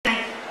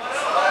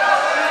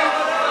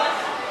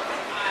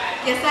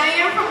Yes, I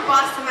am from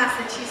Boston,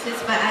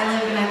 Massachusetts, but I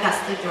live in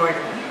Augusta,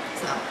 Georgia.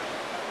 So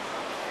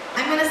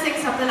I'm going to sing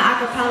something a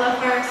cappella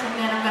first, and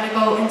then I'm going to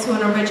go into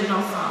an original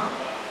song.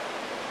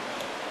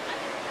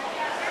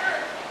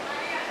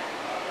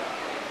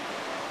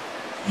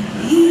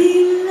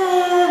 He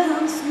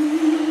loves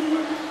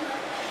me,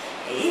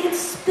 it's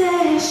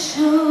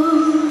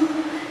special,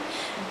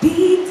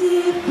 be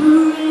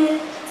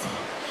different,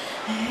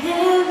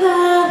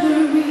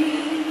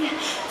 every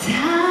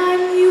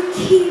time you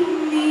keep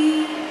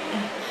me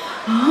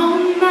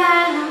on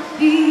my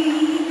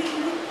feet,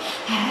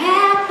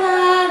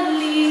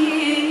 happily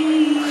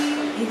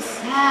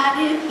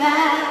excited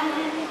by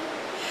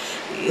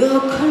your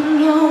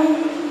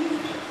cologne,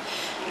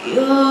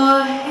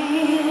 your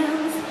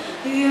hands,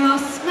 your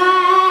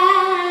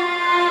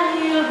smile,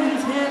 your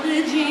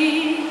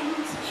intelligence.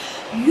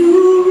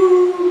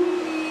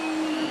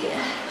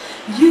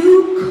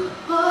 You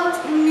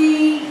caught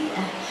me,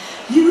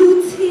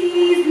 you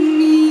tease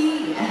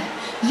me,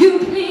 you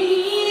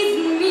please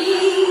me,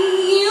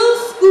 you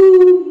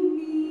school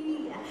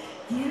me,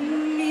 give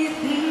me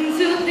things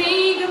to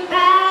think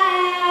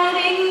about,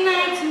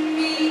 ignite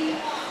me,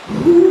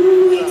 who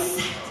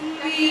excite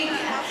me,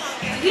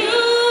 you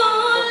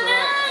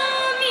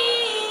love me,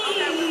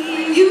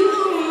 you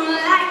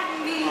like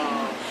me,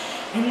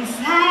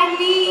 inside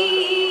me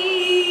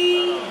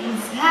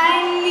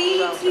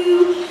to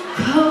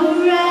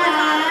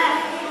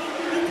co-write,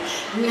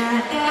 la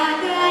da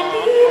da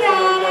dee da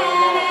da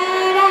da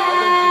da da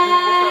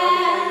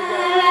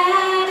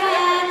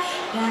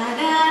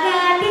da da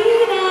dee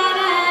da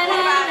da da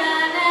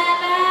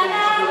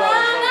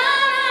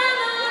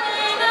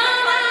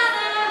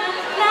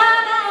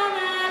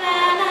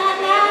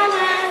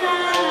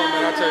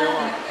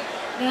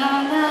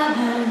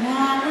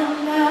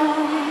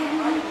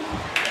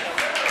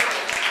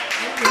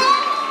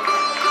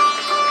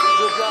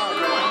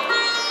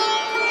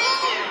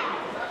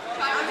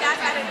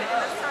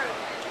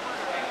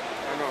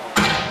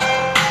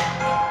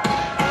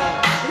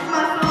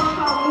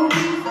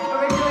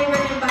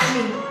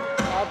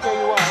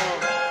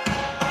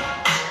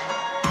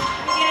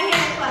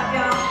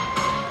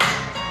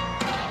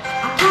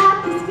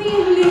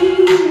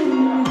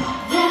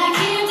that I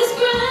can't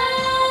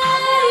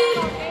describe.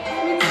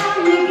 Every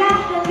time you got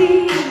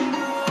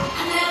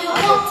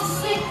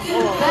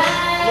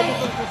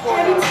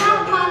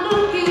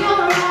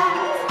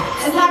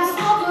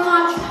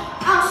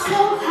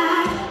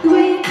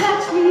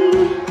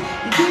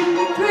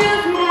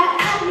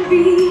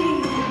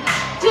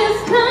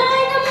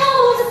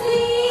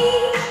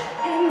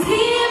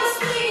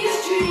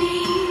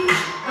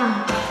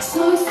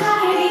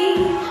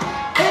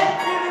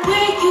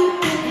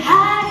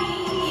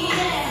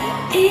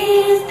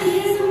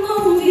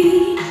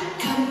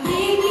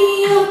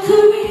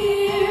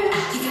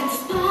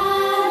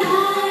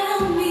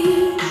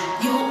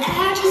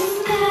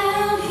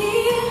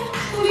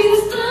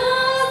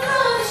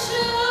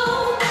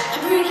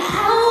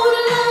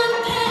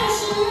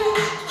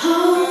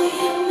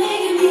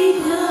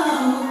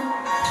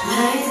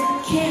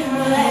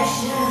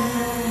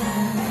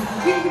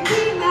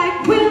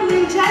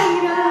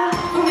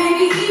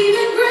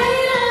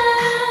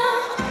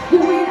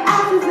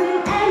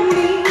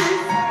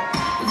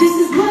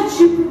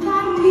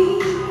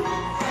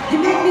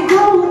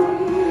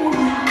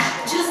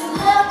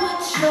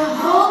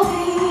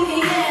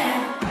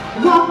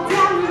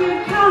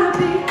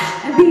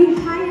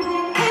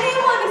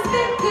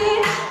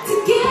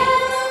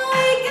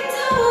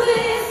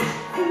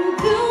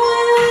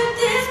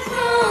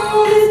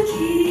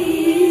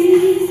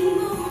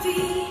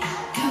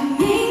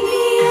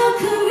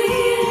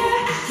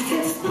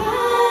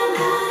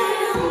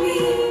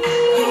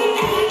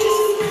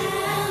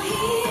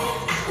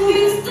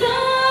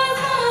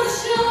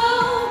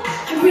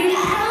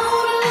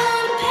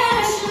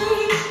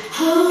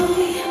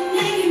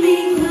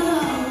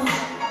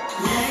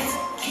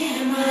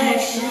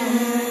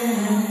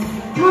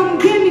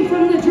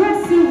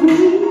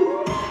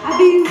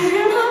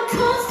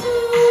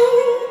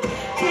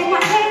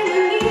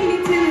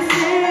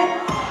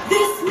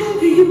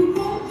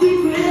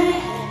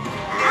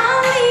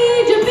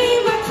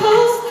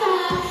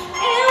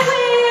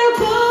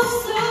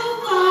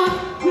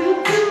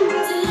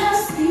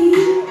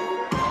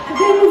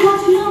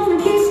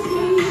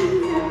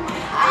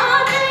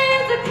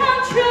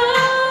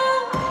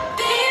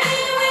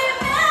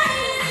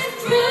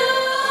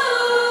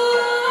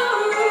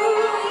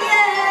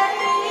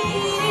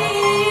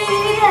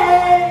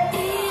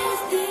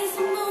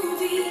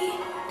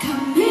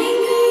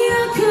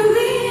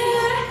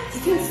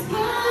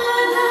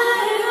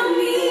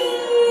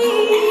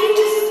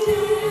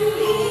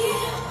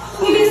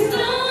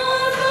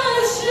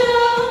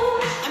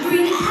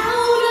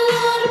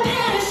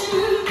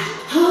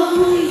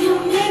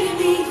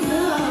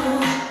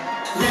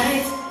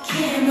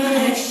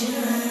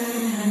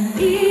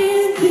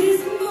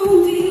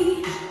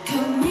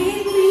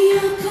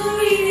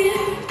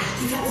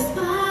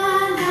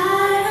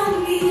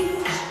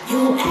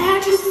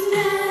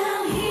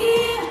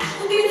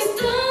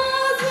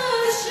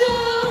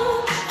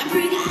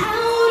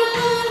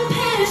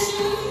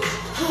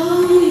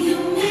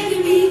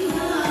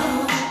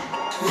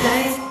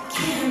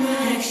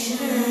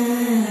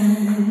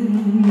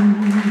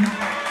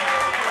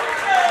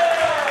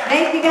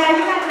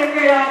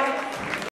out